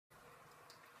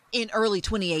In early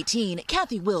 2018,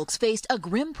 Kathy Wilkes faced a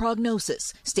grim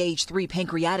prognosis, stage 3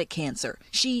 pancreatic cancer.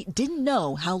 She didn't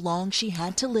know how long she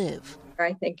had to live.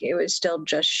 I think it was still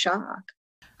just shock.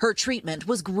 Her treatment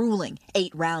was grueling,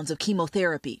 8 rounds of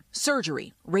chemotherapy,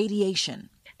 surgery, radiation.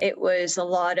 It was a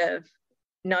lot of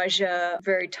nausea,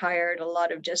 very tired, a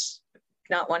lot of just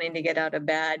not wanting to get out of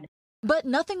bed. But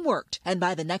nothing worked, and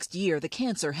by the next year, the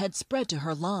cancer had spread to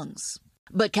her lungs.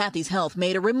 But Kathy's health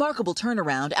made a remarkable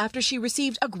turnaround after she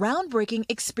received a groundbreaking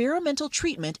experimental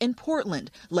treatment in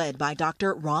Portland, led by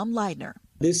Dr. Rom Leidner.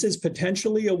 This is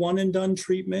potentially a one-and-done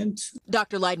treatment.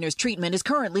 Dr. Leidner's treatment is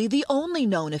currently the only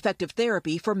known effective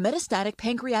therapy for metastatic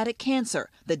pancreatic cancer,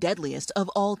 the deadliest of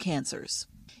all cancers.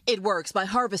 It works by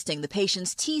harvesting the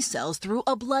patient's T cells through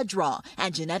a blood draw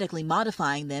and genetically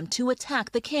modifying them to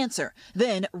attack the cancer,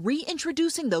 then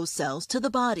reintroducing those cells to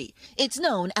the body. It's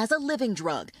known as a living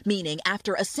drug, meaning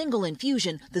after a single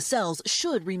infusion, the cells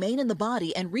should remain in the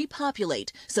body and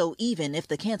repopulate, so even if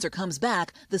the cancer comes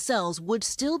back, the cells would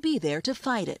still be there to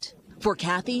fight it. For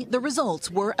Kathy, the results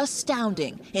were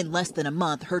astounding. In less than a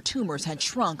month, her tumors had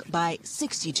shrunk by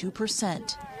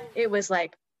 62%. It was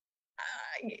like,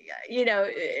 you know,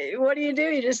 what do?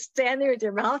 You just stand there with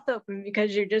your mouth open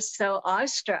because you're just so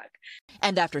awestruck.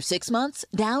 And after 6 months,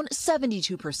 down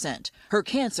 72%. Her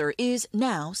cancer is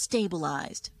now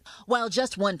stabilized. While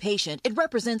just one patient, it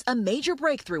represents a major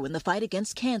breakthrough in the fight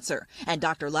against cancer. And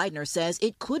Dr. Leidner says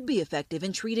it could be effective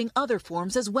in treating other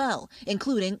forms as well,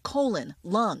 including colon,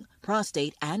 lung,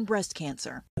 prostate, and breast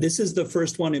cancer. This is the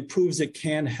first one. It proves it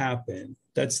can happen.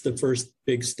 That's the first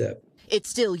big step. It's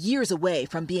still years away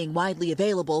from being widely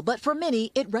available, but for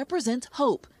many, it represents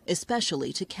hope,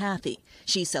 especially to Kathy.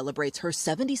 She celebrates her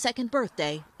 72nd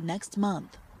birthday next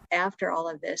month. After all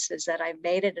of this is that I've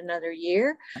made it another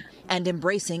year. And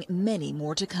embracing many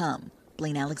more to come.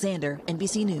 Blaine Alexander,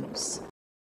 NBC News.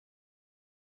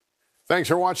 Thanks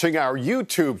for watching our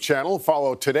YouTube channel.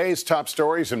 Follow today's top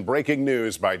stories and breaking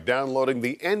news by downloading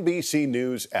the NBC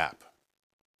News app.